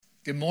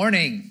Good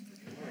morning.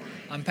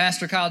 I'm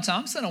Pastor Kyle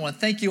Thompson. I want to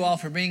thank you all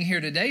for being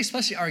here today,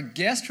 especially our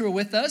guests who are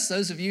with us,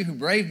 those of you who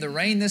braved the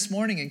rain this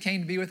morning and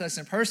came to be with us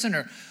in person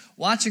or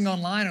watching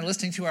online or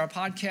listening to our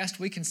podcast.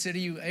 We consider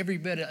you every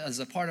bit as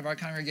a part of our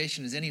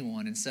congregation as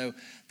anyone. And so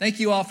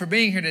thank you all for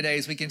being here today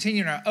as we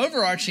continue in our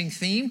overarching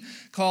theme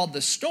called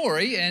The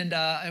Story. And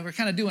we're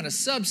kind of doing a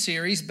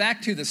sub-series,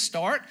 Back to the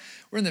Start.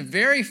 We're in the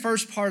very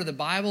first part of the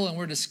Bible, and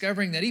we're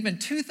discovering that even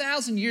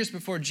 2,000 years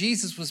before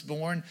Jesus was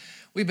born,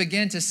 we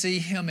begin to see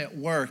him at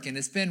work, and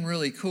it's been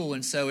really cool.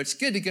 And so it's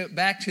good to go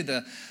back to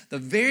the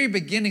very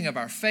beginning of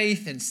our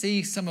faith and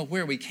see some of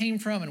where we came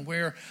from and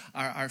where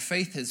our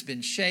faith has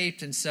been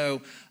shaped. And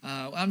so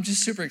I'm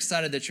just super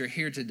excited that you're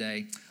here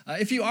today.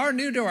 If you are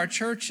new to our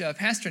church,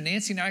 Pastor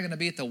Nancy and I are going to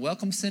be at the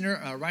Welcome Center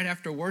right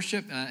after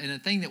worship in a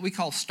thing that we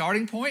call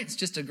Starting Point. It's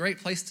just a great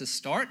place to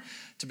start,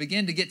 to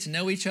begin to get to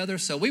know each other.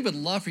 So we would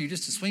love for you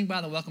just to swing by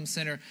the Welcome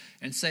Center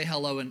and say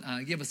hello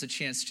and give us a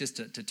chance just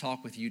to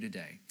talk with you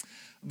today.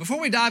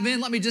 Before we dive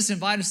in, let me just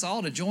invite us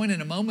all to join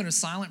in a moment of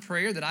silent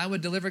prayer that I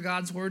would deliver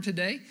God's word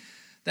today,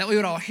 that we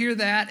would all hear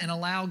that and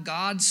allow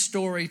God's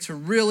story to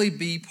really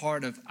be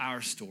part of our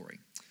story.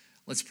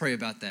 Let's pray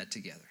about that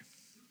together.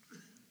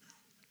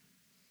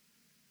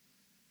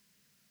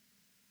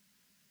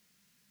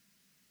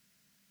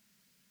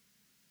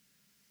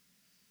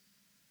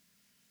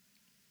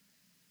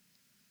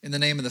 In the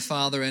name of the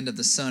Father, and of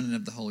the Son, and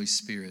of the Holy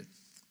Spirit.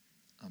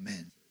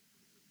 Amen.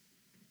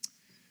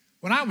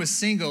 When I was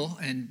single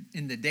and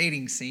in the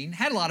dating scene,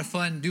 had a lot of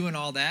fun doing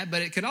all that,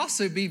 but it could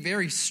also be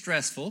very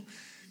stressful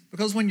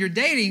because when you're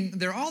dating,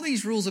 there are all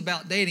these rules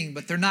about dating,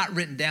 but they're not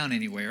written down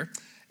anywhere.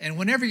 And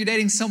whenever you're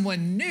dating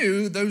someone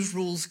new, those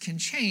rules can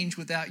change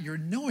without your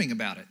knowing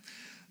about it.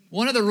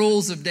 One of the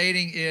rules of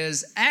dating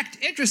is act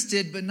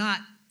interested, but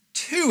not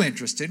too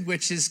interested,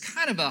 which is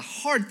kind of a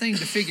hard thing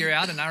to figure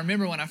out. And I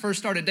remember when I first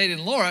started dating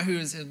Laura, who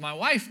is my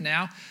wife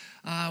now,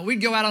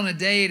 we'd go out on a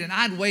date and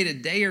I'd wait a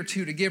day or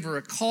two to give her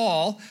a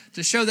call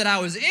to show that I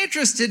was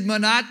interested,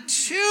 but not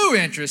too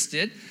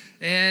interested.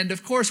 And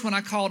of course, when I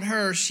called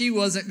her, she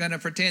wasn't going to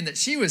pretend that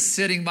she was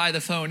sitting by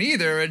the phone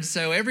either. And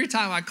so every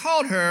time I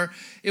called her,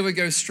 it would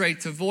go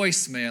straight to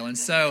voicemail. And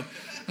so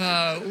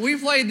we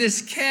played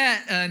this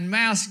cat and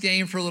mouse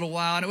game for a little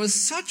while. And it was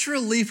such a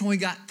relief when we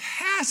got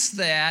past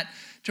that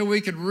till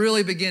we could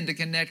really begin to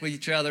connect with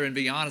each other and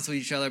be honest with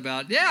each other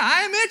about, yeah,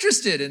 I am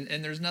interested.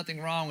 And there's nothing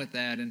wrong with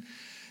that. And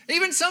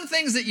even some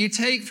things that you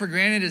take for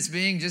granted as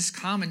being just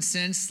common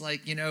sense,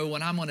 like, you know,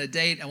 when I'm on a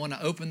date, I want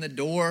to open the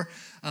door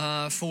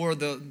for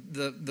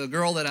the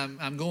girl that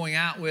I'm going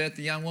out with,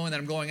 the young woman that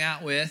I'm going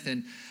out with.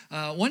 And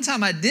one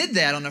time I did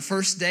that on the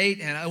first date,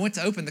 and I went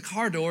to open the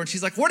car door, and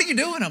she's like, "What are you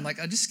doing?" I'm like,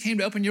 "I just came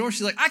to open your door."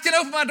 She's like, "I can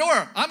open my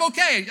door. I'm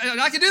okay.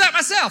 I can do that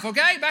myself,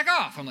 okay? Back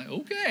off." I'm like,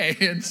 "Okay."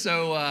 And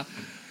so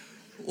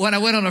when I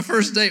went on a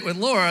first date with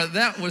Laura,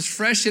 that was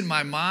fresh in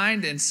my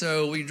mind. And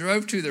so we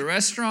drove to the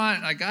restaurant.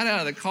 And I got out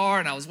of the car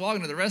and I was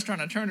walking to the restaurant.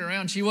 I turned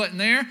around. She wasn't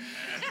there.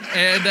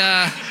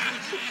 And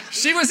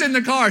she was in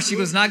the car. She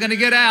was not going to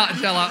get out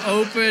until I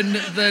opened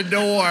the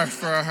door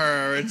for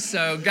her. And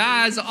so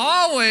guys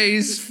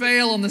always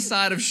fail on the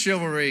side of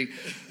chivalry.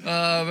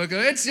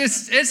 Because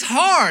it's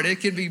hard. It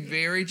can be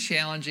very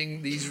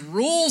challenging. These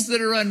rules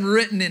that are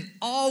unwritten and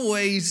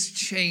always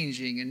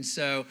changing. And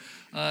so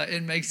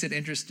it makes it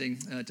interesting,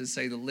 to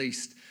say the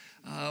least.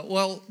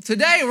 Well,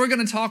 today we're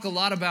going to talk a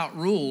lot about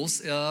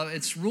rules.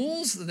 It's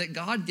rules that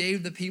God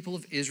gave the people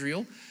of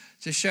Israel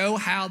to show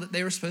how that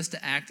they were supposed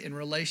to act in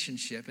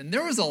relationship. And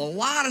there was a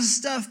lot of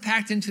stuff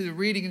packed into the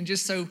reading. And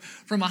just so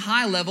from a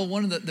high level,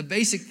 one of the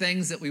basic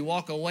things that we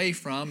walk away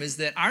from is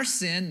that our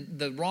sin,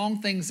 the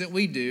wrong things that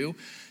we do,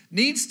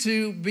 needs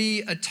to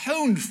be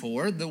atoned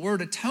for. The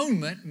word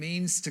atonement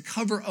means to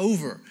cover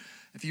over.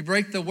 If you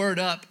break the word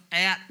up,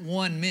 at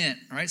one meant,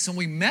 right? So when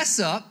we mess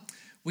up,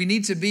 we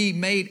need to be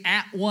made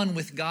at one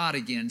with God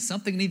again.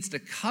 Something needs to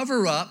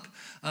cover up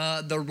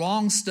the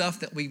wrong stuff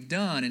that we've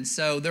done. And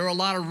so there are a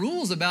lot of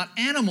rules about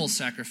animal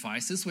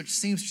sacrifices, which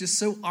seems just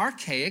so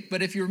archaic.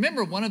 But if you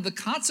remember, one of the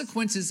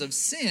consequences of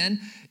sin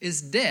is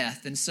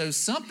death. And so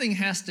something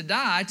has to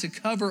die to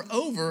cover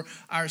over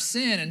our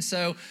sin. And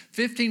so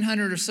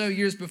 1,500 or so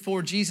years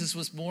before Jesus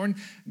was born,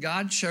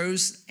 God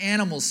chose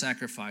animal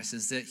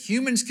sacrifices, that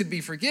humans could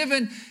be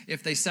forgiven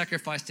if they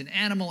sacrificed an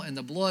animal, and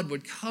the blood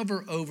would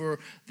cover over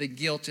the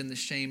guilt and the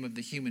shame of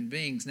the human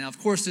beings. Now, of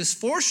course, this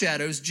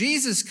foreshadows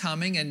Jesus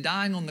coming and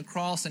dying on the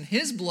cross, and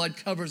his blood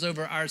covers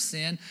over our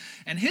sin,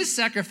 and his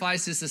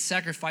sacrifice is the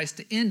sacrifice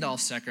to end all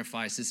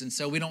sacrifices. And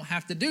so we don't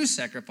have to do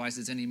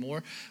sacrifices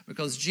anymore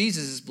because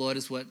Jesus' blood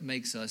is what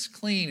makes us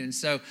clean. And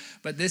so,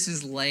 but this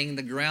is laying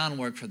the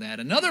groundwork for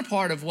that. Another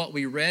part of what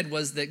we read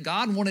was that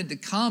God wanted to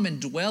come and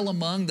dwell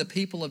among the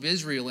people of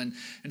Israel. And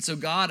so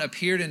God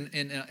appeared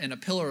in a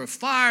pillar of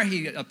fire.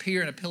 He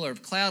appeared in a pillar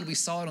of cloud. We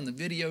saw it on the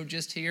video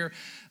just here.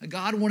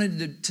 God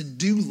wanted to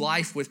do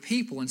life with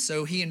people. And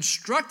so he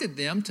instructed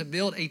them to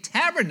build a tabernacle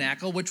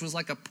tabernacle, which was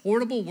like a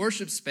portable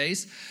worship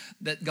space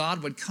that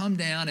God would come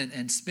down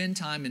and spend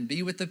time and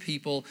be with the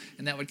people,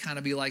 and that would kind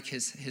of be like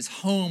his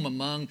home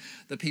among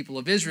the people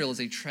of Israel as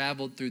they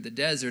traveled through the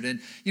desert. And,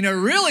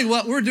 really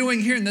what we're doing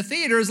here in the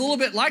theater is a little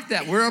bit like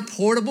that. We're a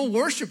portable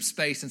worship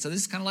space, and so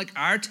this is kind of like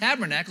our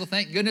tabernacle.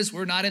 Thank goodness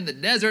we're not in the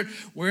desert.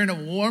 We're in a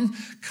warm,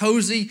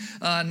 cozy,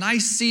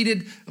 nice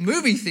seated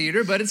movie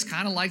theater, but it's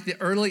kind of like the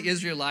early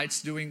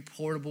Israelites doing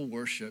portable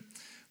worship.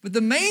 But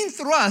the main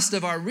thrust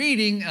of our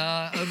reading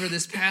over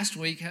this past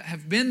week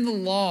have been the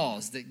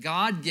laws that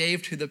God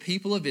gave to the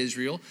people of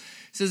Israel.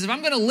 He says, if I'm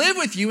going to live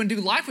with you and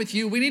do life with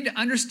you, we need to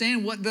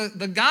understand what the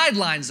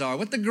guidelines are,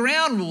 what the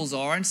ground rules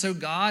are. And so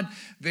God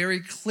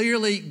very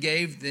clearly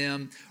gave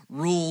them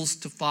rules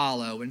to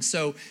follow. And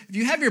so if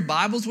you have your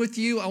Bibles with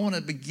you, I want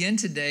to begin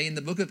today in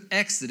the book of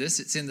Exodus.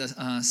 It's in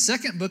the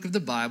second book of the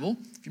Bible.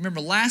 If you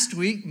remember last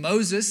week,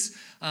 Moses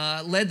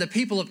led the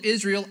people of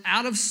Israel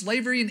out of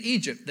slavery in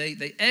Egypt.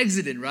 They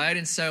exited, right?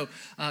 And so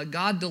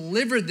God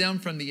delivered them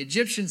from the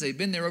Egyptians. They've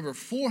been there over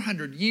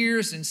 400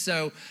 years, and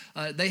so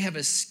they have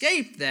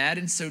escaped that.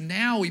 And so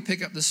now we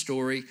pick up the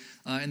story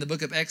in the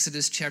book of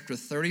Exodus chapter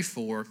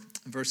 34,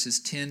 verses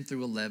 10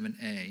 through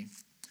 11a.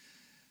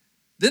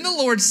 Then the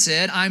Lord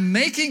said, I'm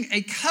making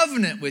a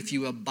covenant with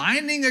you, a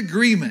binding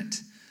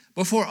agreement.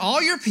 Before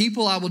all your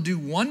people, I will do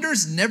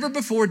wonders never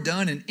before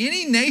done in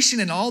any nation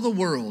in all the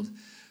world.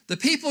 The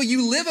people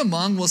you live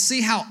among will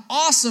see how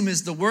awesome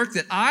is the work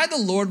that I, the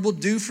Lord, will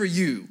do for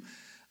you.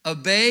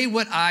 Obey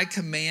what I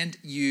command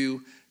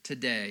you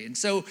today. And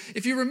so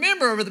if you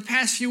remember over the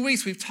past few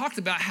weeks, we've talked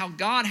about how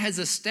God has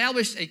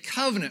established a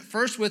covenant,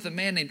 first with a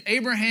man named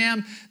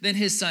Abraham, then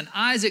his son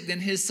Isaac,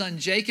 then his son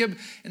Jacob,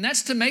 and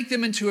that's to make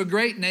them into a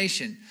great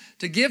nation,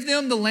 to give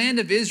them the land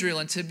of Israel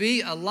and to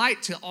be a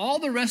light to all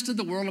the rest of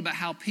the world about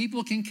how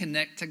people can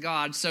connect to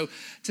God. So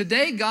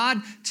today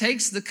God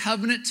takes the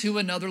covenant to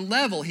another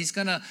level. He's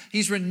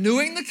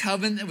renewing the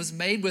covenant that was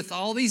made with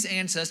all these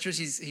ancestors.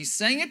 He's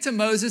saying it to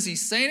Moses.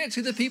 He's saying it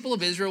to the people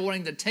of Israel,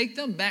 wanting to take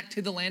them back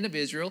to the land of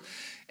Israel.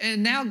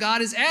 And now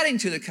God is adding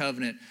to the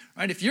covenant,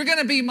 right? If you're going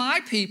to be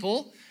my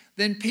people,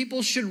 then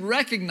people should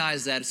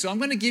recognize that. So I'm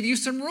going to give you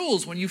some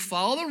rules. When you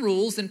follow the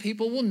rules, then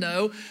people will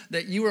know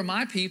that you are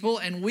my people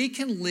and we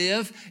can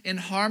live in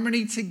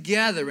harmony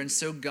together. And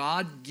so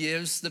God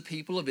gives the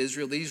people of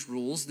Israel these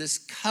rules, this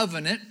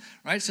covenant,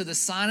 right? So the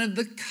sign of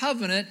the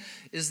covenant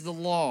is the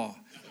law.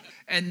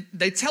 And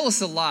they tell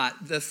us a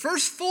lot. The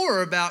first four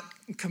are about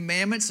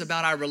commandments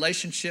about our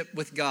relationship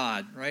with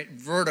God, right?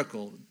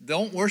 Vertical.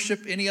 Don't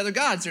worship any other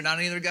gods. They're not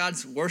any other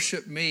gods.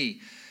 Worship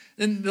me.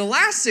 Then the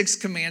last 6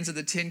 commands of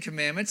the 10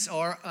 commandments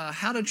are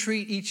how to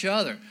treat each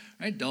other,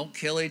 right? Don't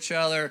kill each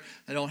other,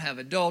 don't have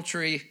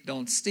adultery,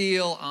 don't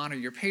steal, honor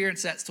your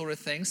parents, that sort of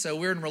thing. So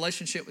we're in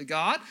relationship with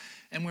God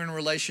and we're in a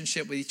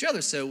relationship with each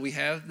other. So we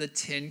have the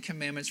 10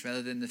 commandments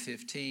rather than the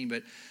 15.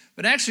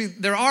 But actually,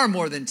 there are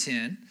more than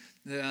 10.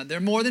 There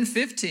are more than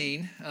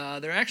 15.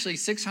 There are actually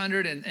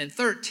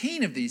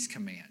 613 of these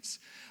commands.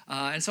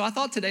 And so I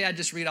thought today I'd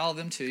just read all of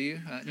them to you.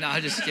 No,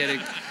 I'm just kidding.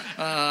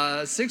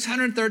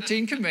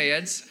 613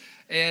 commands,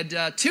 and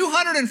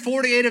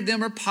 248 of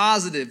them are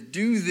positive.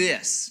 Do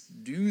this,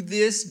 do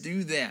this,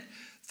 do that.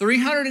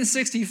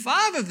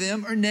 365 of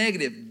them are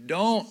negative.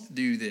 Don't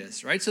do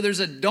this, right? So there's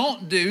a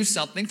don't do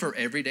something for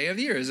every day of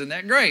the year. Isn't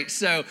that great?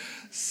 So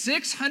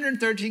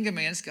 613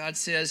 commands, God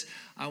says,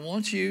 I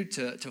want you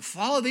to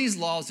follow these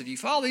laws. If you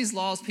follow these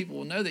laws, people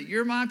will know that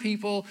you're my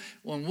people,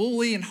 and we'll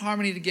be in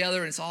harmony together,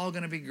 and it's all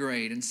going to be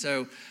great. And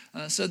so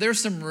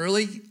there's some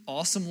really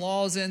awesome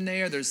laws in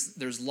there.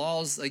 There's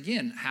laws,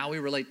 again, how we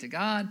relate to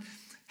God,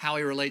 how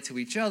we relate to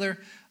each other.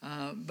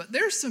 But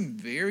there's some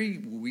very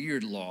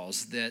weird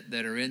laws that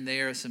are in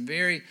there, some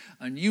very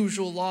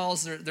unusual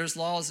laws. There's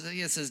laws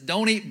that says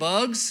don't eat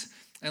bugs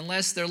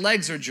unless their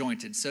legs are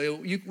jointed. So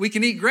we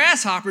can eat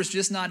grasshoppers,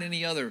 just not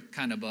any other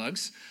kind of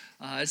bugs.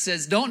 It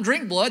says don't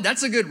drink blood.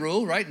 That's a good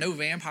rule, right? No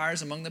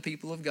vampires among the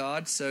people of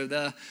God. So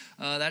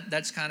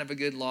that's kind of a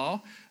good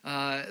law.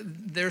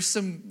 There's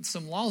some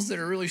laws that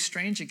are really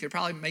strange. It could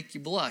probably make you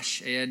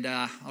blush. And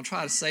I'll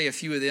try to say a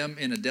few of them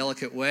in a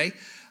delicate way.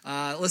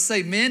 Let's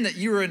say, men, that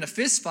you were in a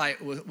fist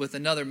fight with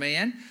another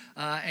man,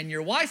 and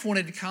your wife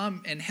wanted to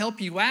come and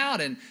help you out,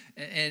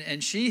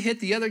 and she hit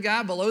the other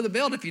guy below the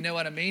belt, if you know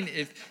what I mean.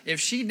 If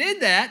she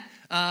did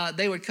that,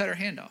 they would cut her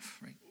hand off.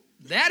 Right?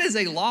 That is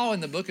a law in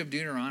the book of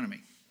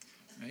Deuteronomy.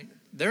 Right?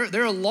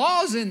 There are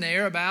laws in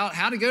there about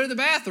how to go to the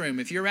bathroom.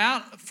 If you're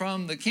out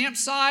from the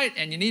campsite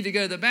and you need to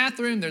go to the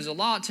bathroom, there's a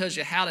law that tells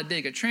you how to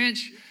dig a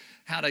trench,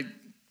 how to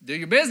do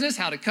your business,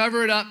 how to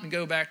cover it up and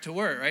go back to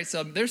work, right?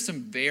 So there's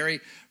some very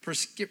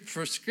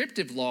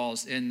prescriptive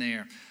laws in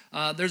there.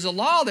 There's a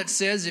law that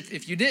says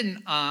if you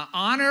didn't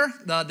honor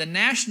the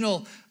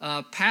national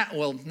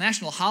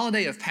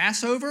holiday of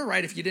Passover,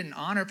 right? If you didn't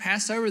honor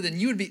Passover, then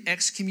you would be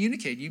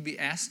excommunicated. You'd be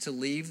asked to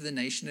leave the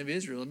nation of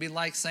Israel. It'd be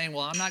like saying,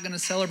 well, I'm not going to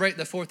celebrate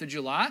the 4th of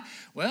July.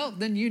 Well,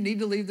 then you need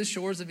to leave the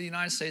shores of the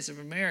United States of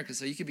America.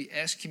 So you could be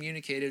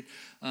excommunicated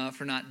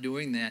for not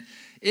doing that.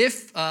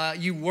 If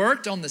you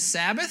worked on the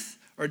Sabbath,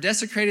 or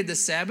desecrated the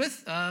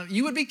Sabbath,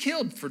 you would be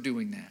killed for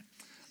doing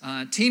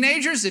that.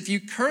 Teenagers, if you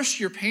cursed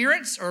your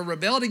parents or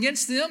rebelled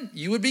against them,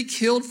 you would be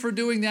killed for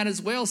doing that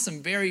as well.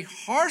 Some very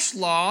harsh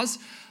laws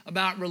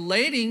about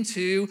relating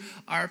to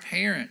our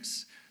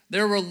parents.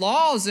 There were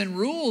laws and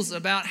rules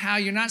about how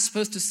you're not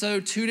supposed to sow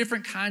two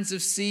different kinds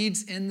of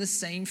seeds in the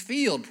same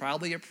field,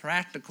 probably a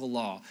practical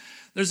law.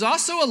 There's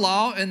also a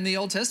law in the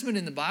Old Testament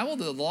in the Bible,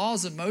 the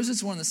laws of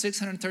Moses, one of the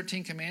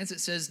 613 commands. It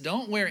says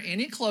don't wear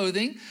any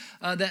clothing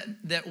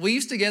that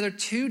weaves together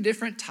two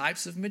different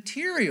types of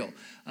material.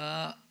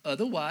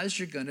 Otherwise,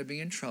 you're going to be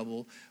in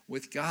trouble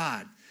with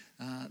God.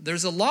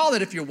 There's a law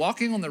that if you're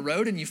walking on the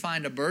road and you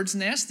find a bird's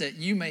nest, that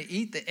you may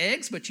eat the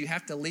eggs, but you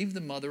have to leave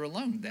the mother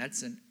alone.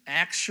 That's an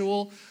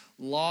actual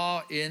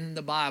law in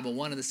the Bible,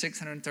 one of the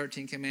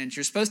 613 commands.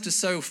 You're supposed to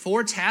sew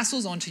 4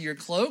 tassels onto your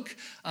cloak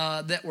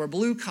that were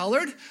blue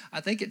colored.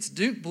 I think it's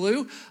Duke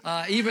blue,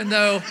 even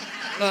though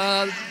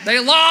they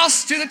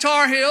lost to the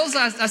Tar Heels.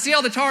 I see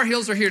all the Tar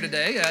Heels are here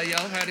today.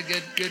 Y'all had a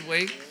good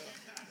week.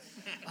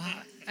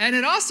 And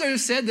it also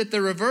said that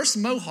the reverse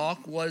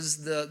mohawk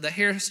was the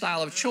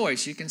hairstyle of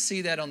choice. You can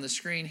see that on the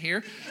screen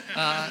here.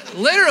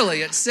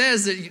 Literally, it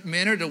says that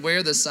men are to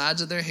wear the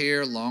sides of their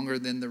hair longer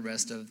than the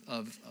rest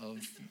of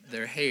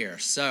their hair.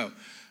 So,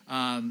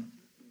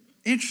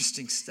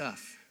 interesting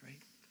stuff, right?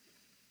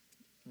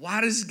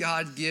 Why does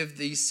God give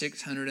these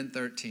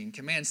 613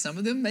 commands? Some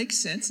of them make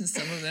sense and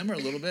some of them are a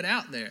little bit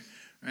out there.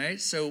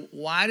 Right? So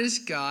why does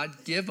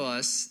God give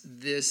us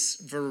this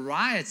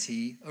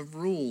variety of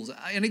rules?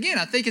 And again,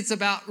 I think it's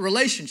about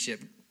relationship.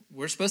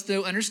 We're supposed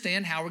to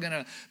understand how we're going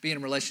to be in a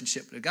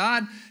relationship to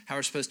God, how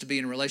we're supposed to be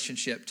in a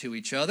relationship to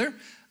each other.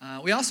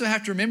 We also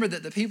have to remember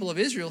that the people of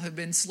Israel have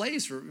been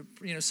slaves for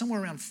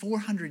somewhere around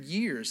 400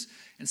 years.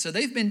 And so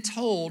they've been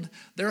told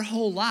their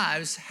whole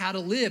lives how to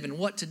live and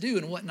what to do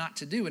and what not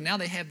to do. And now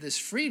they have this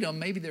freedom.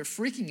 Maybe they're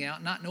freaking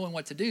out, not knowing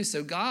what to do.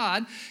 So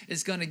God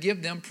is going to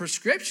give them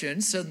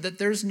prescriptions so that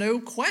there's no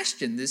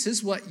question. This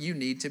is what you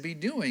need to be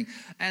doing.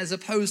 As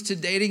opposed to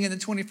dating in the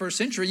 21st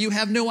century, you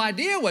have no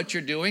idea what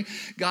you're doing.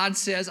 God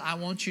says, I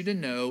want you to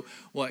know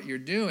what you're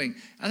doing.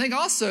 I think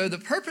also the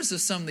purpose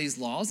of some of these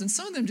laws, and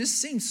some of them just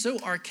seem so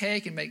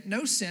archaic and make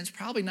no sense,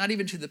 probably not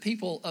even to the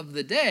people of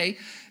the day,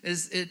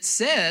 is it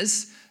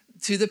says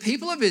to the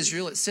people of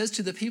Israel, it says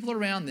to the people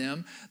around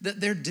them that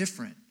they're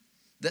different,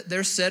 that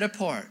they're set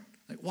apart.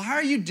 Like, why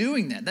are you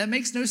doing that? That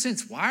makes no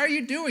sense. Why are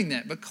you doing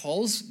that?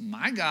 Because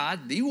my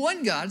God, the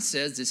one God,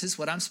 says this is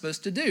what I'm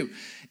supposed to do.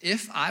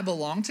 If I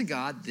belong to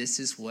God, this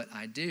is what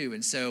I do.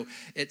 And so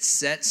it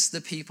sets the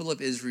people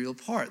of Israel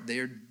apart. They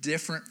are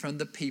different from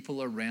the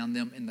people around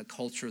them in the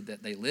culture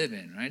that they live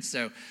in, right?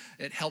 So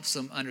it helps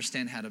them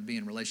understand how to be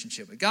in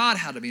relationship with God,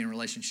 how to be in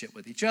relationship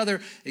with each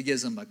other. It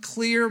gives them a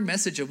clear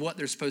message of what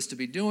they're supposed to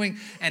be doing,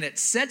 and it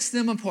sets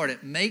them apart.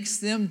 It makes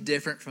them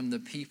different from the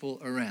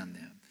people around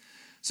them.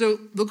 So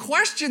the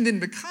question then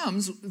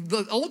becomes,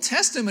 the Old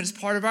Testament is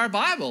part of our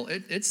Bible.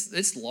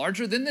 It's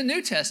larger than the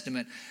New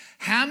Testament.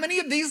 How many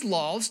of these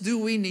laws do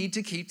we need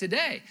to keep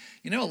today?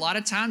 A lot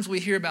of times we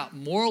hear about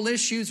moral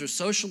issues or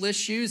social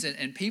issues,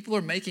 and people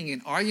are making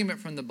an argument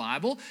from the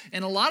Bible,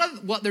 and a lot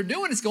of what they're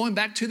doing is going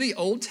back to the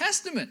Old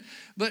Testament.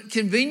 But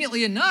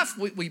conveniently enough,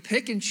 we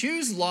pick and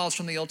choose laws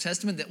from the Old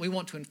Testament that we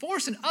want to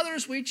enforce, and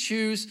others we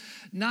choose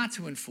not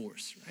to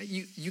enforce. Right?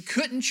 You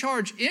couldn't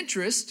charge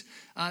interest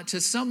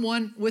to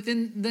someone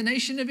within the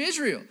nation of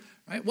Israel.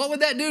 Right? What would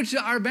that do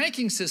to our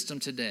banking system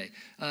today?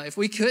 If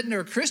we couldn't,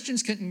 or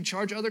Christians couldn't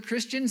charge other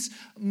Christians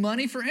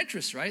money for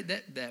interest, right?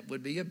 That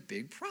would be a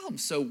big problem.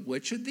 So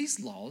which of these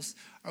laws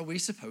are we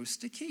supposed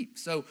to keep?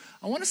 So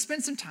I want to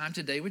spend some time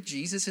today with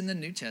Jesus in the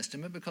New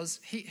Testament because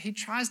he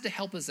tries to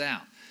help us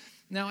out.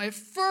 Now, at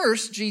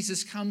first,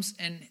 Jesus comes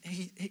and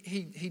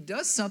he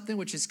does something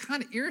which is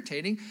kind of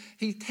irritating.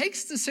 He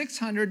takes the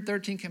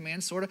 613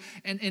 commands, sort of,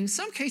 and in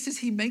some cases,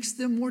 he makes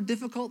them more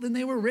difficult than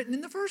they were written in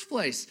the first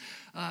place.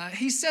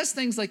 He says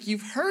things like,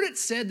 you've heard it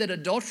said that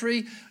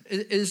adultery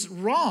is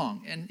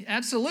wrong. And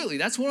absolutely,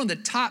 that's one of the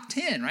top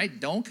 10, right?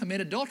 Don't commit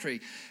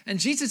adultery. And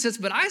Jesus says,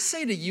 but I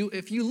say to you,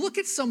 if you look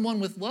at someone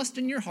with lust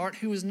in your heart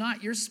who is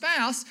not your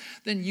spouse,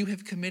 then you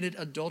have committed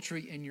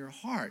adultery in your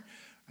heart.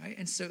 Right?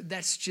 And so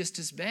that's just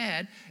as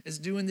bad as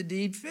doing the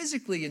deed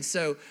physically. And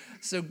so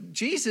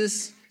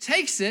Jesus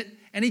takes it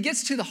and he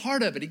gets to the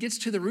heart of it. He gets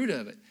to the root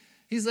of it.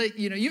 He's like,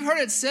 you've heard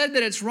it said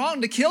that it's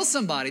wrong to kill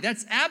somebody.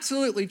 That's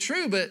absolutely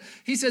true. But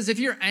he says, if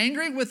you're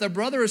angry with a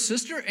brother or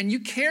sister and you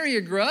carry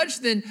a grudge,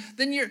 then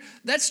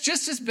that's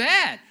just as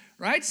bad.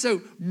 Right?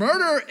 So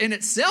murder in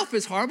itself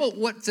is horrible.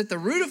 What's at the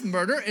root of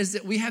murder is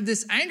that we have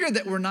this anger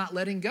that we're not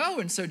letting go.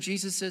 And so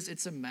Jesus says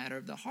it's a matter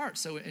of the heart.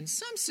 So in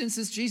some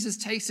senses, Jesus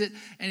takes it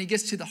and he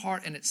gets to the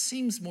heart and it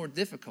seems more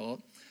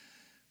difficult.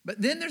 But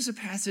then there's a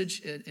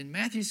passage in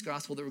Matthew's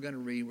gospel that we're going to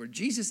read where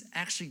Jesus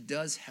actually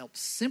does help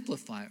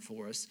simplify it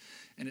for us.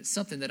 And it's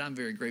something that I'm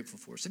very grateful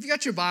for. So if you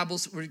got your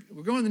Bibles, we're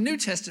going to the New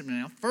Testament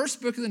now.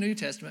 First book of the New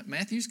Testament,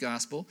 Matthew's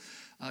gospel.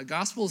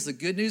 Gospel is the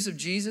good news of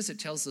Jesus. It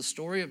tells the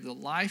story of the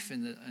life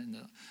and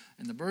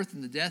the birth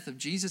and the death of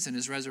Jesus and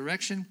his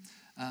resurrection.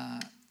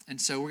 And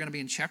so we're going to be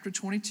in chapter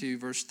 22,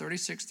 verse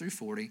 36 through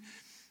 40.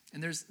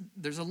 And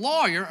there's a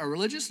lawyer, a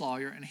religious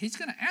lawyer, and he's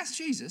going to ask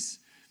Jesus,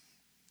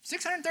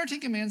 613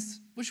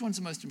 commands, which one's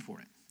the most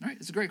important? All right,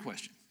 it's a great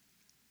question.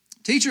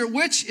 Teacher,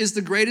 which is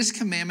the greatest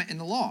commandment in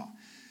the law?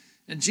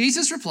 And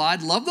Jesus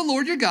replied, love the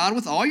Lord your God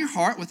with all your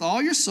heart, with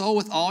all your soul,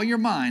 with all your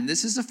mind.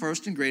 This is the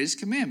first and greatest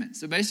commandment.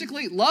 So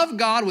basically, love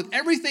God with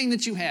everything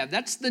that you have.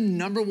 That's the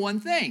number one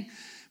thing.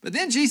 But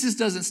then Jesus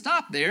doesn't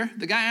stop there.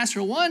 The guy asked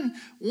for one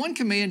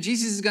command.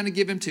 Jesus is going to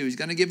give him two. He's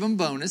going to give him a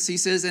bonus. He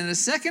says, and a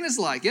second is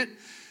like it.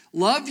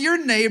 Love your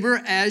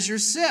neighbor as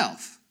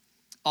yourself.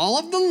 All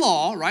of the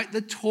law, right, the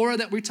Torah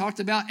that we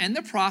talked about and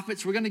the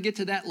prophets, we're going to get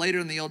to that later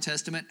in the Old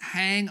Testament,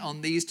 hang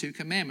on these two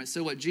commandments.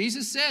 So what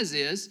Jesus says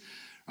is,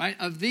 right,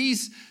 of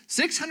these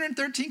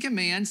 613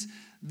 commands,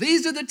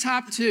 these are the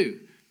top two.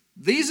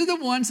 These are the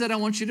ones that I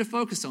want you to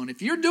focus on.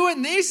 If you're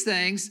doing these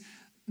things,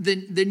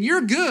 then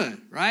you're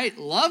good, right?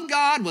 Love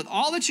God with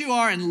all that you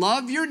are and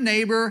love your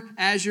neighbor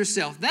as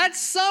yourself. That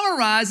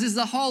summarizes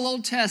the whole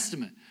Old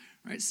Testament.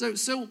 Right,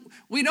 so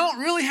we don't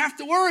really have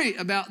to worry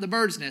about the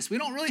bird's nest. We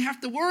don't really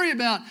have to worry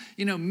about,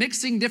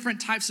 mixing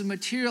different types of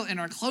material in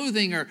our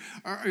clothing or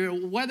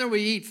whether we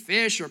eat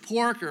fish or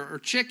pork or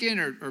chicken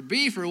or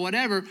beef or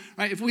whatever.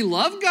 Right? If we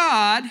love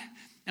God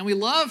and we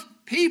love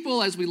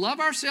people as we love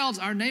ourselves,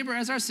 our neighbor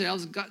as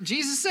ourselves, God,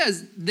 Jesus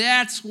says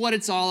that's what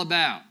it's all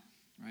about.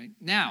 Right?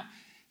 Now,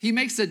 he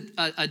makes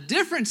a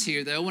difference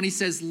here, though. When he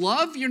says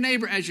love your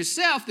neighbor as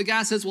yourself, the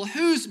guy says, well,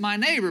 who's my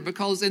neighbor?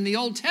 Because in the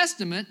Old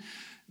Testament,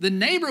 the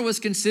neighbor was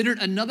considered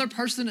another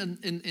person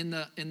in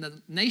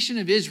the nation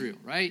of Israel,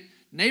 right?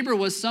 Neighbor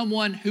was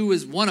someone who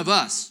is one of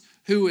us,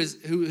 who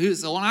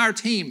is on our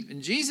team.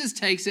 And Jesus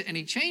takes it and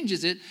he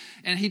changes it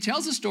and he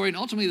tells a story. And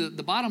ultimately,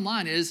 the bottom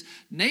line is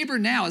neighbor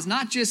now is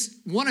not just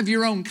one of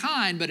your own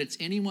kind, but it's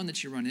anyone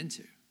that you run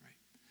into, right?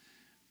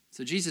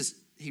 So Jesus,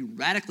 he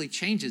radically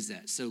changes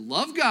that. So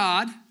love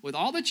God with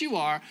all that you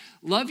are.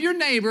 Love your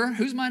neighbor.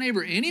 Who's my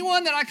neighbor?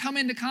 Anyone that I come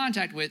into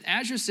contact with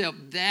as yourself.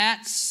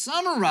 That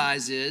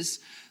summarizes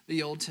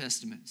the Old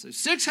Testament. So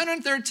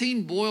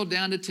 613 boiled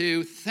down to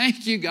two.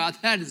 Thank you, God.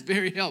 That is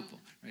very helpful.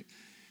 Right?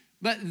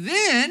 But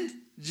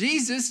then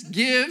Jesus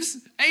gives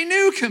a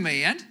new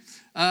command.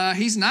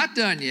 He's not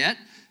done yet.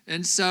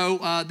 And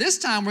so this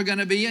time we're going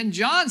to be in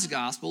John's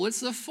Gospel.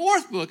 It's the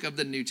fourth book of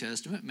the New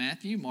Testament.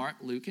 Matthew, Mark,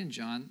 Luke, and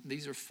John.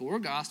 These are four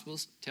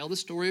Gospels. Tell the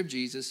story of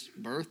Jesus,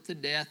 birth to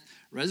death,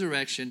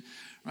 resurrection.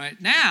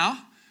 Right now,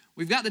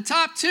 we've got the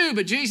top two,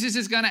 but Jesus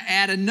is going to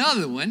add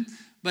another one.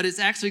 But it's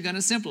actually going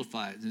to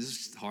simplify it. This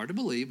is hard to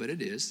believe, but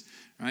it is.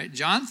 Right?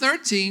 John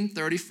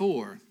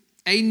 13:34.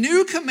 A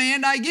new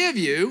command I give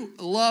you,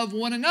 love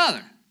one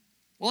another.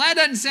 Well, that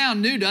doesn't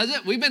sound new, does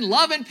it? We've been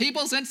loving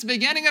people since the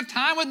beginning of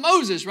time with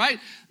Moses, right?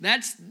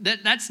 That's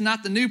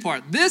not the new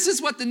part. This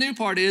is what the new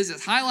part is.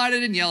 It's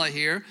highlighted in yellow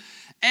here.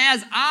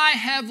 As I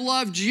have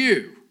loved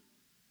you,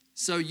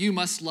 so you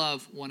must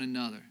love one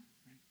another.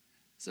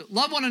 So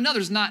love one another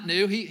is not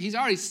new. He's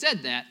already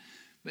said that.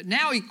 But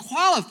now he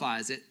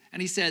qualifies it.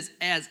 And he says,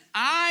 as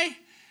I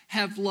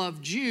have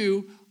loved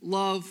you,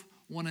 love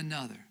one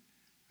another.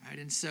 Right?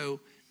 And so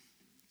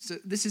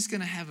this is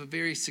going to have a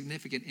very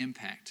significant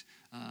impact.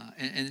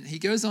 And he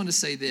goes on to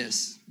say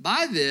this,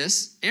 by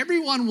this,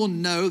 everyone will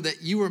know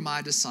that you are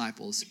my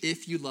disciples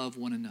if you love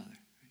one another.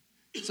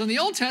 So in the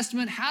Old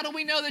Testament, how do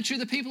we know that you're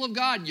the people of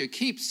God? You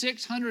keep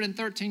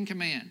 613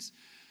 commands.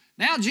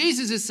 Now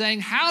Jesus is saying,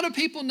 how do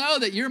people know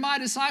that you're my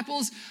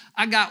disciples?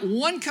 I got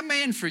one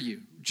command for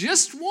you,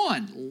 just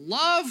one.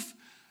 Love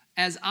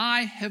as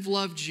I have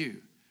loved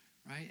you,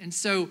 right? And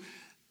so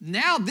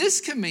now this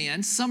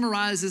command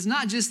summarizes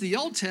not just the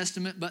Old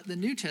Testament, but the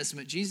New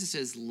Testament. Jesus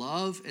says,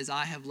 love as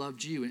I have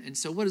loved you. And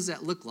so what does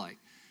that look like?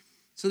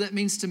 So that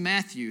means to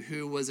Matthew,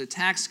 who was a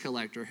tax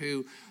collector,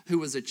 who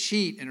was a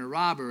cheat and a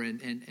robber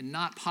and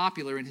not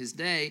popular in his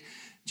day,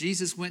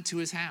 Jesus went to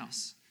his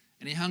house.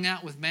 And he hung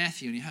out with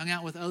Matthew, and he hung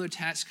out with other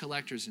tax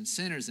collectors and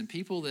sinners and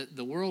people that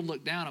the world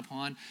looked down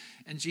upon.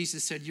 And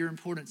Jesus said, you're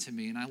important to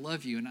me, and I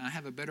love you, and I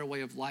have a better way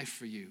of life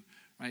for you.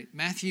 Right?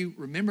 Matthew,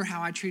 remember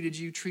how I treated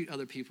you, treat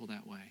other people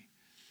that way.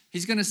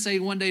 He's going to say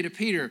one day to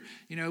Peter,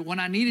 when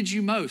I needed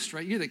you most,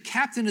 right? You're the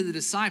captain of the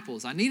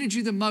disciples. I needed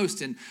you the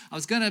most, and I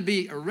was going to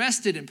be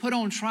arrested and put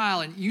on trial,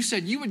 and you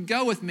said you would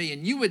go with me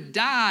and you would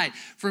die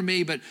for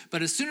me, but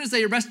as soon as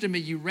they arrested me,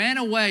 you ran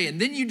away,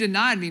 and then you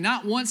denied me,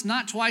 not once,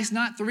 not twice,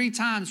 not three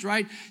times,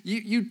 right?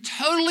 You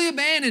totally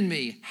abandoned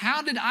me.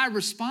 How did I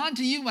respond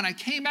to you when I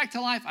came back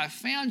to life? I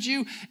found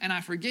you, and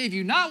I forgave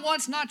you, not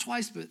once, not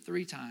twice, but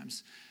three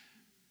times.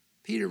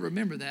 Peter,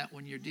 remember that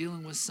when you're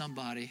dealing with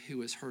somebody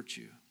who has hurt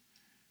you.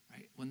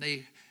 Right? When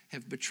they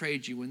have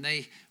betrayed you, when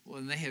they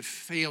have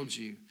failed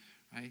you,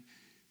 right?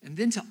 And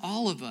then to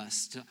all of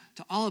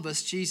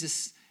us,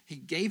 Jesus, he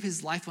gave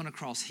his life on a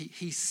cross.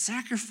 He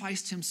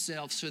sacrificed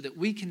himself so that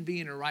we can be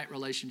in a right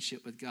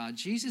relationship with God.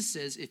 Jesus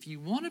says, if you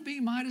want to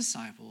be my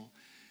disciple,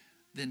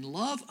 then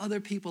love other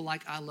people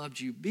like I loved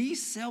you. Be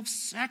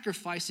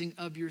self-sacrificing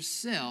of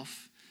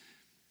yourself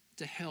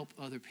to help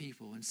other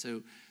people. And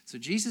so So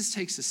Jesus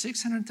takes the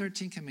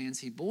 613 commands,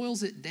 he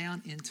boils it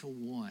down into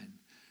one.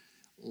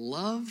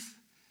 Love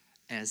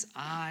as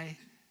I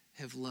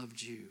have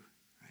loved you,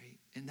 right?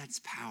 And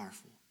that's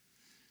powerful.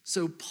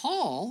 So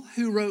Paul,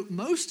 who wrote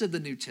most of the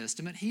New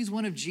Testament, he's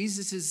one of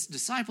Jesus'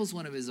 disciples,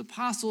 one of his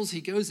apostles.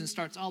 He goes and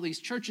starts all these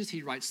churches.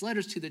 He writes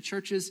letters to the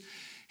churches.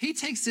 He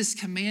takes this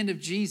command of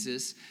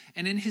Jesus,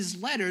 and in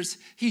his letters,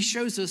 he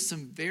shows us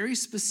some very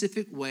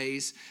specific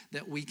ways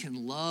that we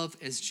can love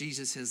as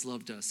Jesus has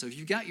loved us. So if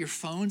you've got your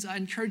phones, I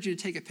encourage you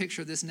to take a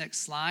picture of this next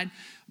slide.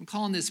 I'm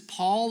calling this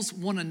Paul's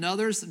One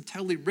Another's. I'm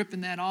totally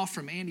ripping that off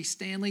from Andy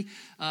Stanley.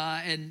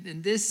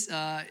 And this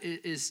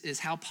is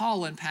how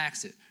Paul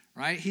unpacks it.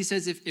 Right? He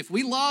says, if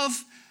we love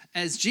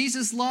as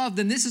Jesus loved,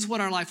 then this is what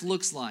our life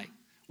looks like.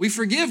 We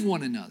forgive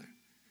one another.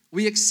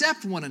 We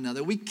accept one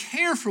another. We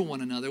care for one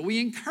another. We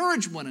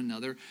encourage one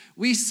another.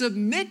 We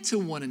submit to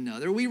one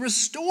another. We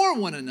restore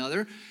one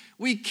another.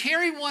 We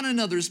carry one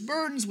another's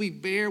burdens. We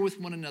bear with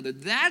one another.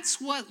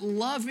 That's what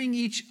loving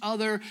each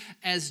other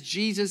as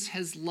Jesus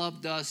has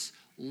loved us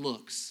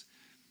looks.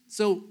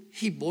 So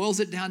he boils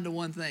it down to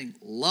one thing.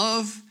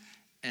 Love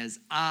as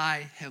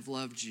I have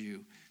loved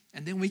you.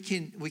 And then we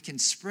can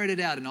spread it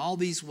out in all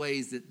these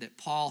ways that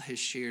Paul has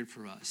shared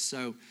for us.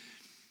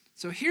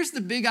 So here's the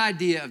big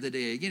idea of the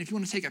day. Again, if you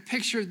want to take a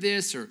picture of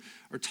this or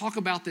talk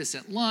about this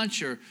at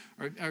lunch or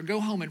go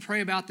home and pray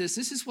about this,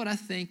 this is what I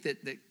think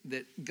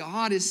that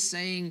God is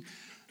saying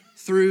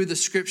through the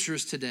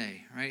scriptures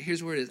today. Right?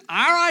 Here's where it is.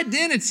 Our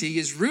identity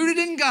is rooted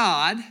in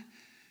God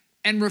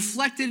and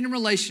reflected in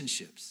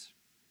relationships.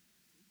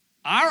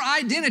 Our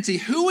identity,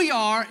 who we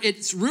are,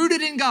 it's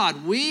rooted in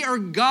God. We are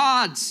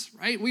God's,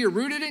 right? We are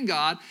rooted in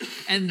God.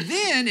 And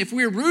then if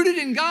we're rooted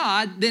in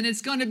God, then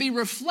it's going to be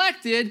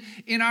reflected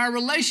in our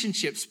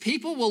relationships.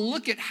 People will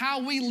look at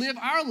how we live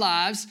our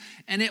lives,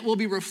 and it will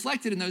be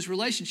reflected in those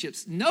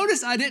relationships.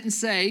 Notice I didn't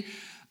say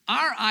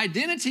our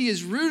identity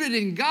is rooted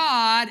in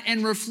God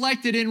and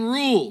reflected in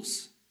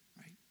rules.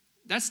 Right?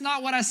 That's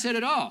not what I said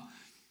at all.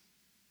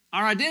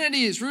 Our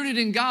identity is rooted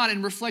in God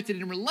and reflected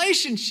in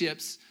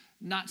relationships,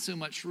 not so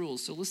much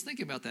rules. So let's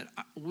think about that.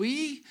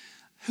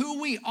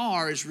 Who we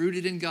are is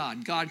rooted in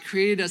God. God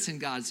created us in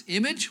God's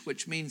image,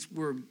 which means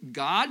we're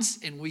God's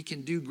and we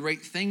can do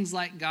great things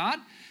like God.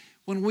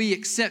 When we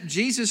accept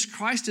Jesus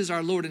Christ as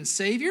our Lord and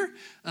Savior,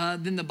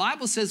 then the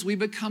Bible says we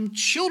become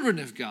children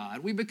of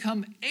God. We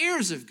become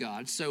heirs of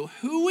God. So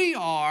who we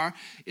are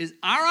is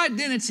our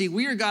identity.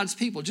 We are God's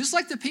people. Just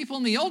like the people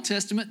in the Old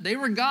Testament, they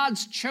were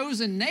God's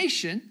chosen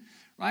nation.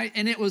 Right?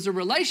 And it was a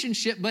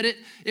relationship, but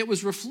it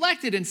was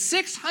reflected in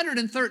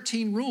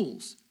 613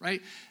 rules,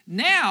 right?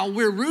 Now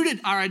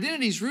our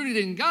identity is rooted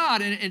in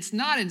God, and it's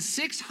not in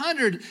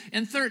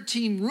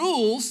 613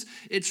 rules.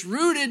 It's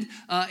rooted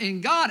in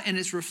God, and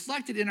it's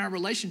reflected in our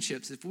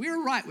relationships. If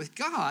we're right with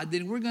God,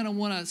 then we're going to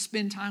want to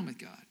spend time with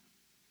God.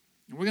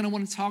 And we're going to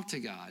want to talk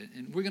to God,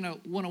 and we're going to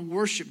want to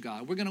worship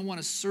God. We're going to want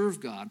to serve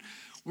God.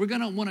 We're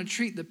going to want to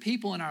treat the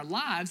people in our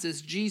lives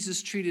as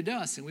Jesus treated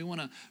us, and we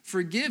want to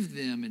forgive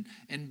them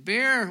and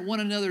bear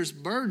one another's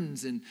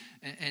burdens and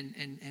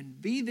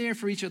be there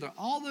for each other,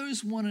 all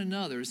those one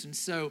another's. And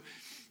so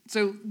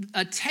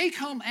a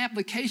take-home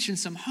application,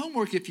 some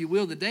homework, if you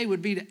will, today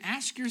would be to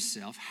ask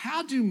yourself,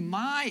 how do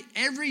my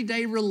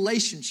everyday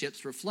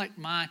relationships reflect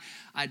my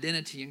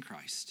identity in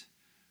Christ?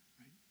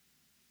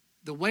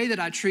 The way that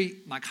I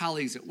treat my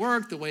colleagues at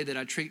work, the way that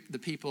I treat the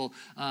people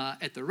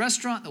at the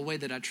restaurant, the way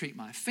that I treat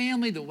my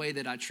family, the way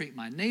that I treat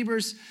my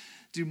neighbors,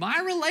 do my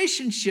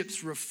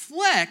relationships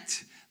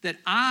reflect that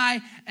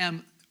I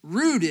am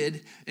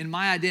rooted in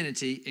my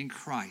identity in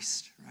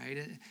Christ,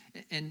 right?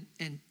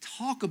 And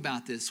talk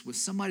about this with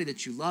somebody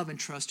that you love and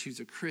trust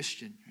who's a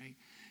Christian, right?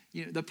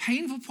 You know, the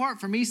painful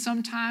part for me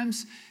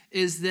sometimes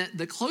is that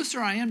the closer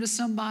I am to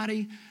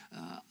somebody,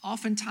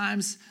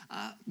 oftentimes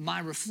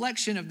my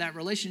reflection of that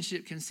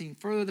relationship can seem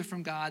further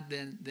from God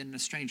than a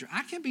stranger.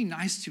 I can be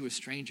nice to a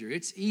stranger.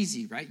 It's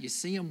easy, right? You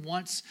see them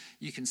once,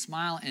 you can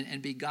smile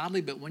and be godly,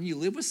 but when you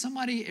live with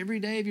somebody every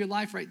day of your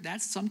life, right,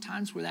 that's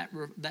sometimes where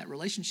that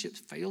relationship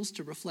fails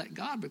to reflect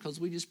God, because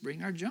we just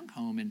bring our junk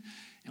home and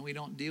we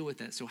don't deal with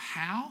that. So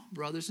how,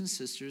 brothers and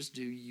sisters,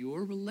 do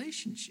your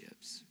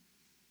relationships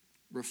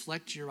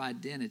reflect your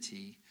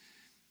identity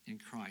in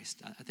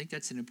Christ? I think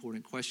that's an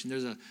important question.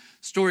 There's a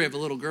story of a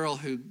little girl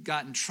who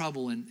got in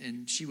trouble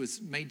and she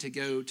was made to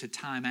go to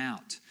time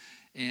out.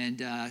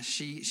 And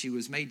she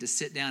was made to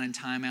sit down in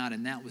time out,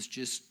 and that was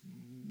just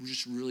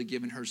really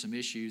giving her some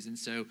issues. And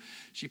so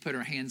she put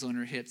her hands on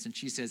her hips and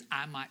she says,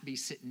 I might be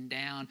sitting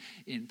down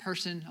in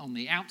person on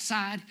the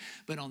outside,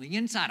 but on the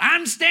inside,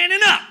 I'm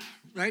standing up,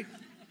 right?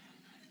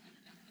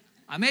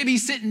 I may be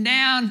sitting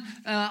down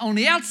on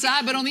the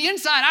outside, but on the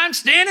inside, I'm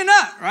standing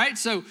up, right?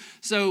 So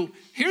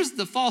here's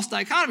the false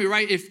dichotomy,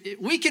 right? If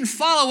we can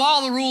follow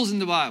all the rules in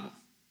the Bible.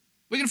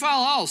 We can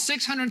follow all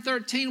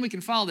 613. We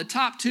can follow the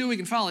top 2. We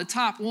can follow the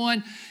top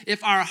 1.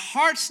 If our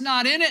heart's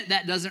not in it,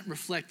 that doesn't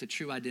reflect the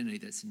true identity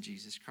that's in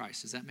Jesus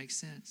Christ. Does that make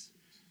sense?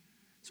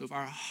 So if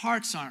our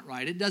hearts aren't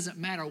right, it doesn't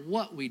matter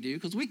what we do,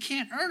 because we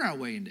can't earn our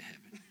way into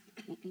heaven.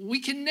 We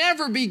can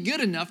never be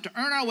good enough to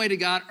earn our way to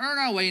God, earn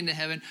our way into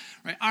heaven,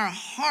 right? Our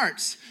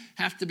hearts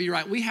have to be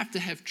right. We have to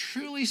have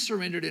truly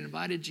surrendered and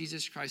invited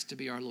Jesus Christ to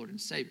be our Lord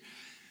and Savior.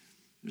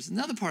 There's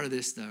another part of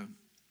this, though.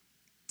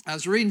 I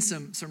was reading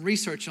some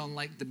research on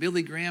like the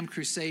Billy Graham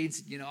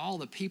crusades, all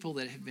the people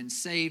that have been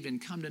saved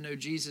and come to know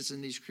Jesus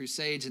in these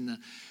crusades. And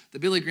the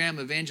Billy Graham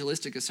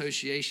Evangelistic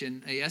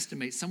Association, they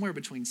estimate somewhere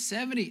between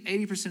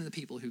 70-80% of the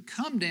people who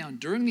come down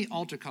during the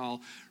altar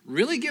call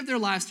really give their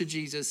lives to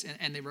Jesus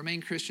and they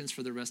remain Christians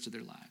for the rest of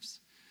their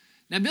lives.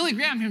 Now, Billy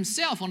Graham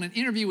himself, on an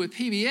interview with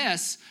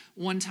PBS,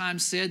 one time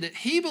said that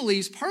he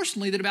believes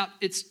personally that about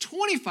it's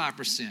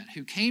 25%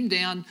 who came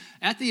down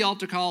at the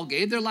altar call,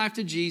 gave their life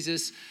to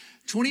Jesus.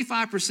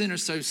 25% or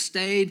so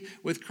stayed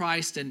with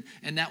Christ, and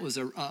that was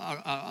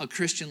a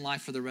Christian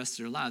life for the rest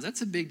of their lives.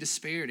 That's a big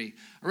disparity.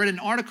 I read an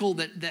article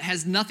that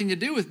has nothing to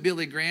do with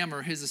Billy Graham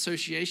or his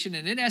association,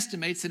 and it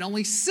estimates that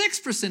only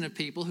 6% of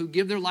people who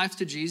give their lives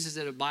to Jesus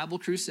at a Bible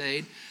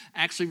crusade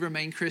actually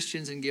remain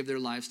Christians and give their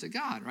lives to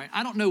God, right?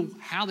 I don't know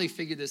how they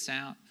figure this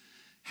out,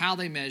 how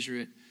they measure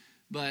it,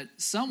 but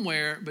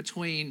somewhere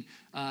between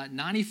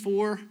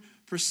 94%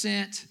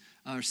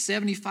 or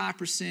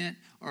 75%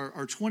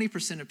 or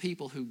 20% of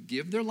people who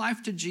give their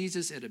life to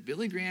Jesus at a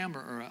Billy Graham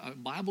or a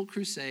Bible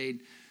crusade,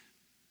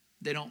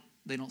 they don't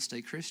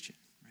stay Christian,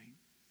 right?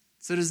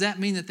 So does that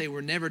mean that they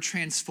were never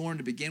transformed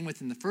to begin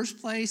with in the first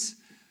place,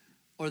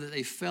 or that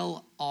they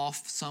fell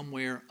off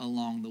somewhere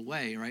along the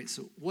way, right?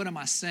 So what am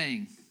I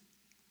saying?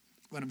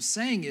 What I'm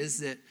saying is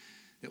that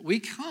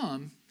we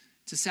come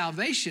to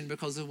salvation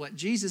because of what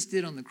Jesus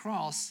did on the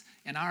cross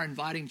and our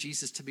inviting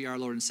Jesus to be our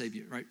Lord and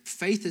Savior, right?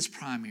 Faith is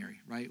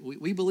primary, right?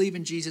 We believe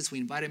in Jesus. We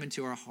invite him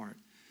into our heart.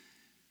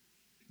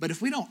 But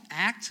if we don't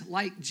act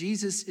like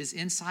Jesus is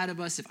inside of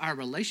us, if our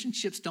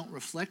relationships don't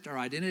reflect our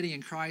identity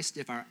in Christ,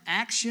 if our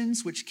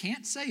actions, which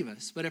can't save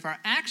us, but if our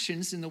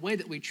actions in the way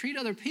that we treat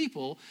other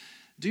people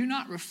do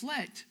not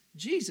reflect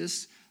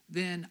Jesus,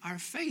 then our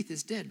faith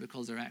is dead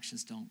because our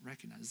actions don't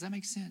recognize. Does that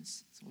make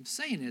sense? So what I'm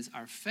saying is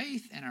our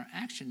faith and our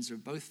actions are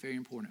both very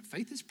important.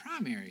 Faith is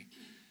primary,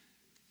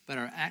 but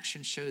our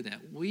actions show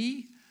that.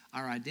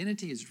 Our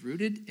identity is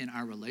rooted in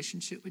our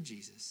relationship with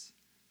Jesus,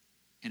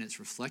 and it's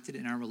reflected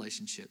in our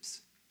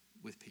relationships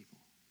with people.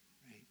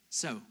 Right?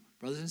 So,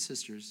 brothers and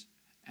sisters,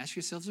 ask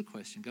yourselves a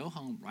question. Go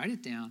home, write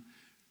it down.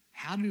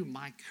 How do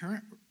my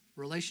current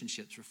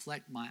relationships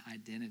reflect my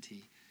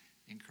identity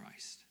in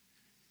Christ?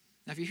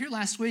 Now, if you're here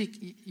last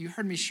week, you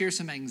heard me share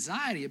some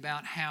anxiety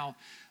about how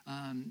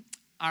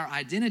our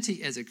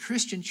identity as a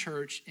Christian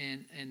church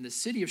and the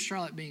city of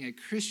Charlotte being a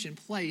Christian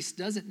place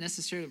doesn't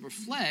necessarily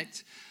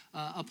reflect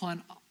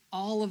upon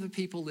all of the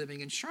people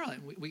living in Charlotte.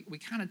 We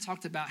kind of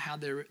talked about how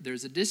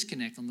there's a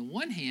disconnect. On the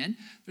one hand,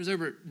 there's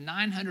over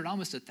 900,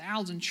 almost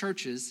 1,000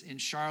 churches in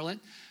Charlotte.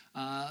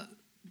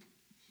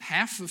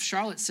 Half of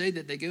Charlotte say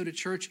that they go to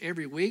church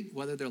every week.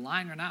 Whether they're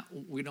lying or not,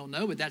 we don't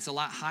know, but that's a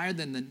lot higher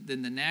than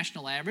the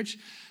national average.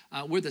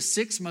 We're the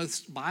sixth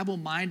most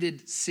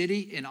Bible-minded city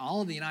in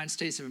all of the United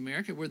States of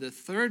America. We're the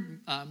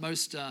third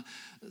most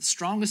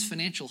strongest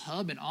financial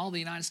hub in all the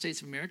United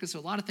States of America. So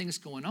a lot of things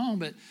going on,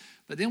 but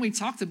then we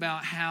talked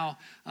about how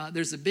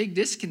there's a big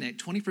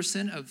disconnect.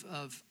 20%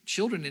 of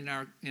children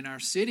in our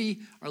city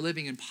are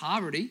living in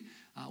poverty.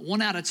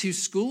 1 out of 2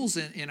 schools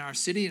in our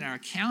city, in our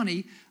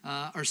county,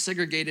 are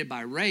segregated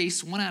by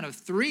race. 1 out of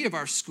 3 of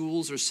our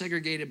schools are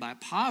segregated by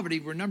poverty.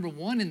 We're number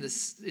 1 in the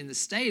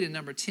state and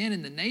number 10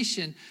 in the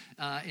nation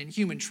in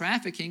human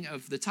trafficking.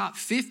 Of the top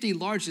 50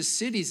 largest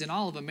cities in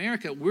all of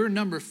America, we're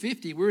number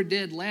 50. We're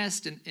dead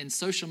last in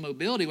social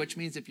mobility, which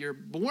means if you're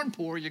born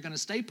poor, you're going to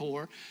stay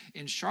poor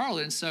in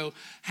Charlotte. And so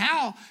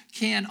how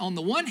can, on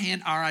the one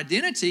hand, our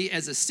identity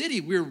as a city,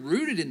 we're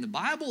rooted in the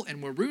Bible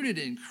and we're rooted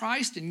in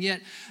Christ, and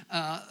yet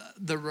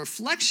the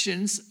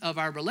reflections of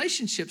our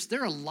relationships,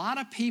 there are a lot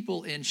of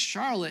people in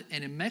Charlotte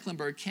and in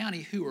Mecklenburg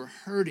County who are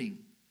hurting.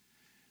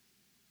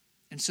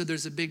 And so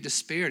there's a big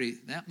disparity.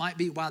 That might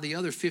be why the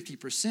other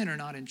 50% are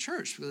not in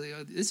church.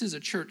 This is a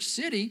church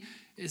city.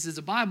 This is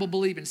a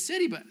Bible-believing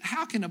city, but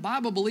how can a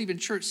Bible-believing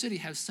church city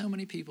have so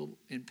many people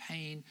in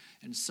pain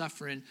and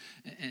suffering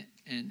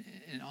and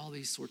all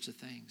these sorts of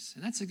things?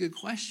 And that's a good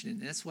question.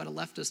 And that's what it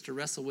left us to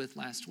wrestle with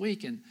last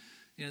week. And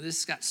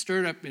this got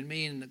stirred up in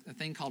me in a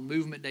thing called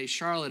Movement Day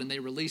Charlotte, and they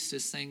released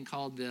this thing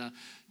called the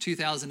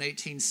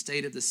 2018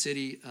 State of the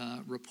City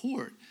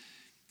Report.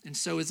 And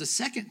so as a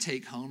second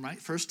take home, right?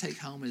 First take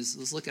home is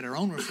let's look at our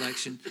own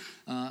reflection,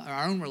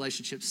 our own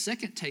relationships.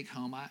 Second take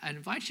home, I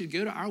invite you to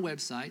go to our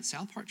website,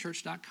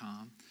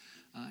 southparkchurch.com,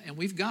 and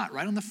we've got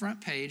right on the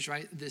front page,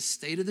 right, this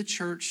State of the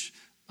Church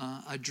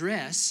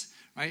address,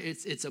 right?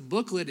 It's a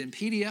booklet in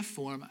PDF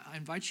form. I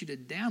invite you to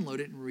download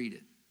it and read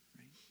it.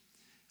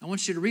 I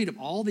want you to read of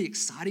all the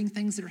exciting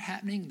things that are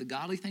happening, the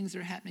godly things that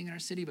are happening in our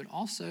city, but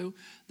also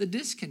the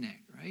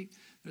disconnect, right?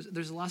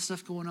 There's a lot of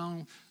stuff going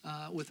on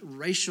with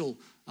racial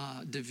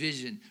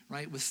division,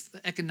 right? With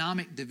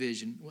economic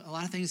division, a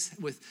lot of things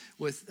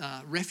with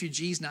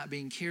refugees not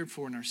being cared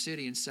for in our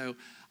city. And so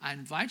I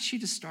invite you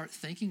to start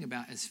thinking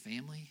about, as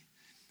family,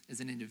 as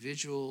an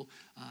individual,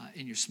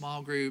 in your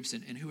small groups,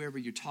 and whoever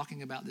you're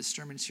talking about this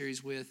sermon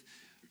series with,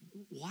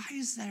 why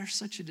is there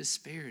such a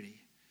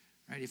disparity?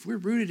 Right? If we're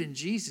rooted in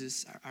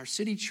Jesus, our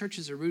city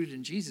churches are rooted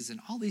in Jesus, and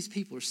all these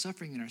people are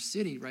suffering in our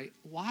city, right?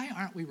 Why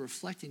aren't we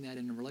reflecting that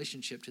in a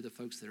relationship to the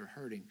folks that are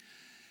hurting?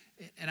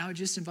 And I would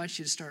just invite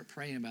you to start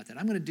praying about that.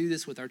 I'm going to do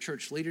this with our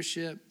church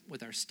leadership,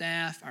 with our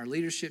staff, our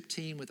leadership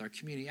team, with our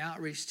community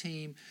outreach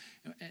team.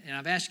 And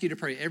I've asked you to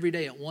pray every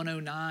day at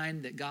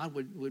 109 that God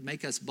would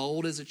make us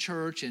bold as a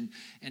church and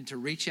to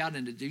reach out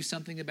and to do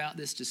something about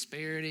this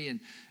disparity.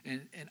 And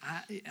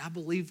I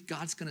believe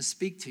God's going to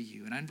speak to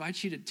you. And I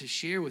invite you to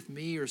share with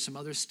me or some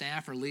other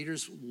staff or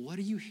leaders, what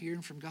are you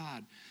hearing from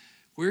God?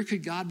 Where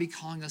could God be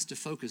calling us to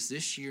focus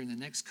this year and the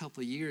next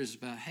couple of years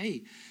about,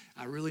 hey,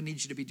 I really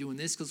need you to be doing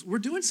this, because we're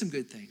doing some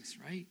good things,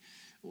 right?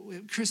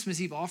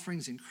 Christmas Eve offering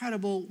is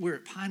incredible. We're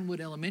at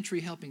Pinewood Elementary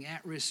helping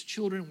at-risk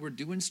children. We're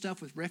doing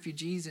stuff with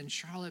refugees in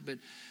Charlotte.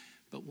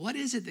 But what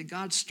is it that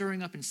God's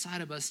stirring up inside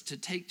of us to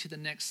take to the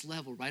next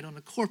level, right? On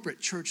a corporate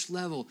church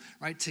level,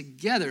 right?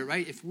 Together,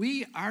 right? If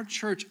our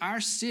church, our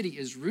city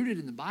is rooted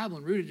in the Bible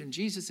and rooted in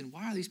Jesus, and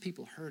why are these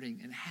people hurting?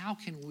 And how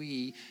can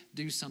we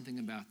do something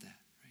about that?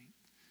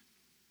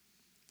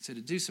 So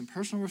to do some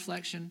personal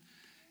reflection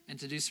and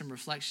to do some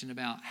reflection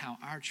about how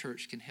our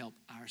church can help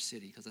our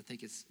city, because I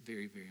think it's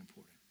very, very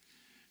important.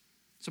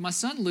 So my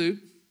son Luke,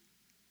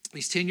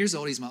 he's 10 years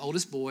old. He's my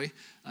oldest boy.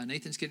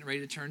 Nathan's getting ready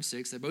to turn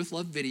 6. They both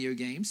love video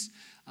games.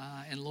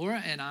 And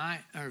Laura and I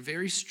are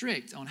very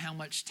strict on how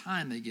much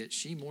time they get.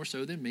 She more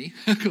so than me,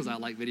 because I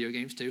like video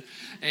games too.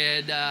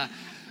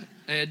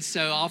 And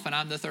so often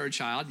I'm the third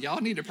child. Y'all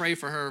need to pray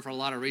for her for a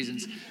lot of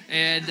reasons.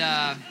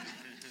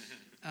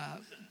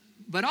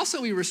 But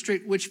also we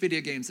restrict which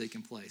video games they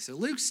can play. So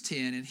Luke's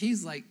 10, and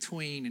he's like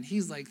tween, and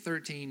he's like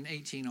 13,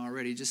 18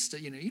 already. Just,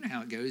 you know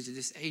how it goes. They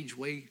just age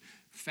way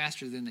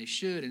faster than they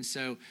should. And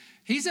so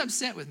he's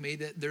upset with me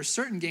that there's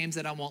certain games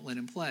that I won't let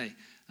him play,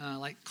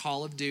 like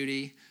Call of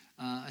Duty,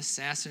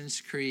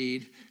 Assassin's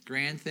Creed,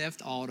 Grand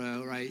Theft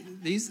Auto, right?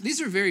 These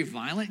are very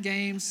violent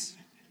games.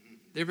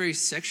 They're very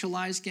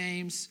sexualized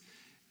games.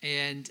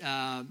 And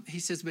he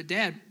says, but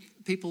Dad,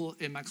 people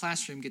in my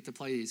classroom get to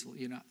play these. Well,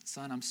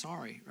 son, I'm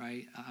sorry,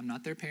 right? I'm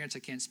not their parents. I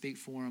can't speak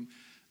for them.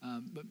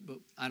 But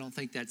I don't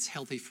think that's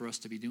healthy for us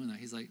to be doing that.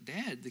 He's like,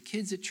 Dad, the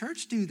kids at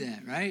church do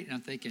that, right? And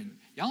I'm thinking,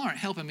 y'all aren't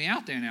helping me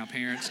out there now,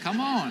 parents.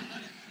 Come on,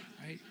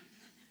 right?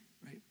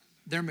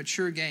 They're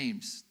mature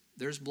games.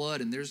 There's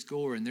blood and there's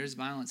gore and there's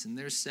violence and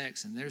there's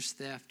sex and there's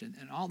theft and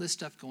all this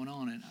stuff going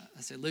on. And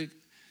I said, Luke,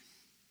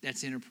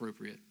 that's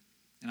inappropriate.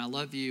 And I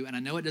love you, and I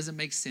know it doesn't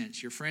make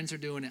sense. Your friends are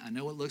doing it. I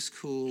know it looks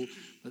cool,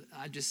 but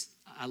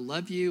I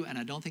love you, and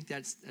I don't think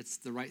that's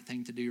the right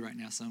thing to do right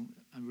now. So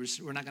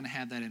we're not going to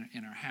have that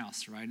in our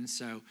house, right? And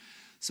so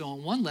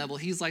on one level,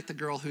 he's like the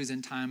girl who's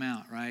in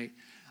timeout, right?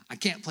 I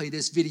can't play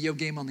this video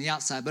game on the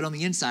outside, but on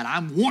the inside,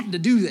 I'm wanting to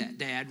do that,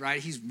 Dad,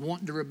 right? He's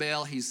wanting to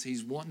rebel.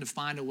 He's wanting to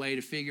find a way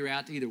to figure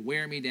out to either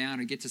wear me down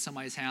or get to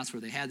somebody's house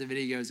where they have the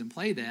videos and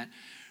play that.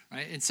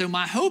 Right? And so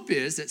my hope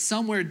is that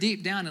somewhere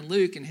deep down in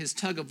Luke and his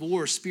tug of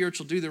war,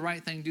 spiritual, do the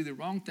right thing, do the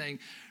wrong thing,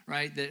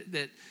 right?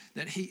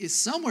 That he is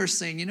somewhere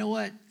saying, you know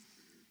what?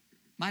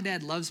 My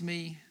dad loves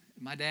me.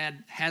 My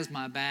dad has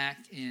my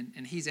back,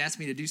 and he's asked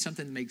me to do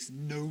something that makes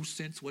no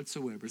sense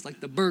whatsoever. It's like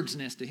the bird's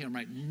nest to him,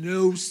 right?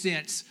 No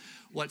sense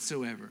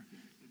whatsoever.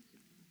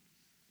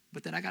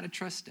 But that I got to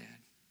trust Dad,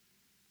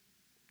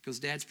 because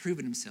Dad's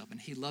proven himself, and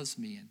he loves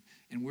me,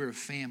 and we're a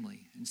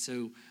family. And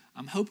so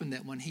I'm hoping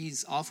that when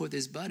he's off with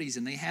his buddies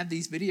and they have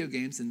these video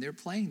games and they're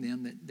playing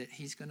them, that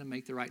he's going to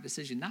make the right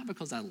decision. Not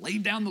because I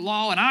laid down the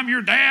law and I'm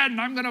your dad and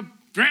I'm going to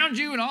ground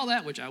you and all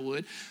that, which I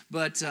would,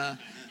 but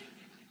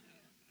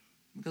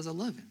because I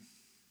love him.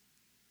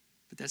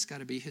 But that's got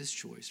to be his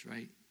choice,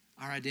 right?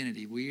 Our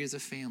identity. We as a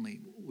family,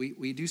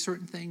 we do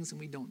certain things and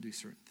we don't do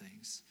certain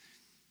things.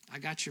 I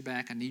got your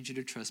back. I need you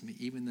to trust me,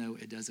 even though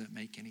it doesn't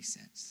make any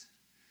sense.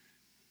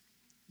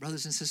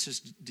 Brothers and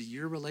sisters, do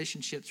your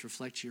relationships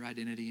reflect your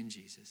identity in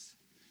Jesus?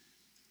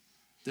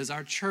 Does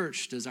our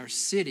church, does our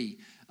city,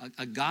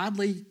 a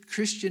godly,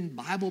 Christian,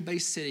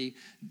 Bible-based city,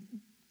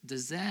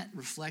 does that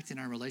reflect in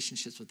our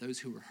relationships with those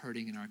who are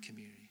hurting in our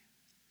community?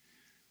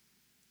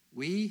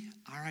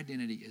 Our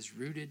identity is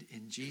rooted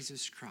in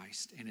Jesus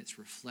Christ, and it's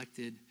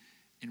reflected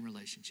in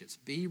relationships.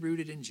 Be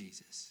rooted in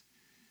Jesus,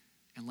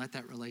 and let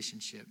that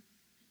relationship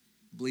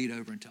bleed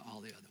over into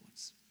all the other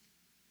ones.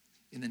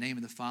 In the name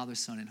of the Father,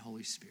 Son, and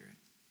Holy Spirit.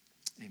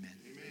 Amen.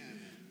 Amen.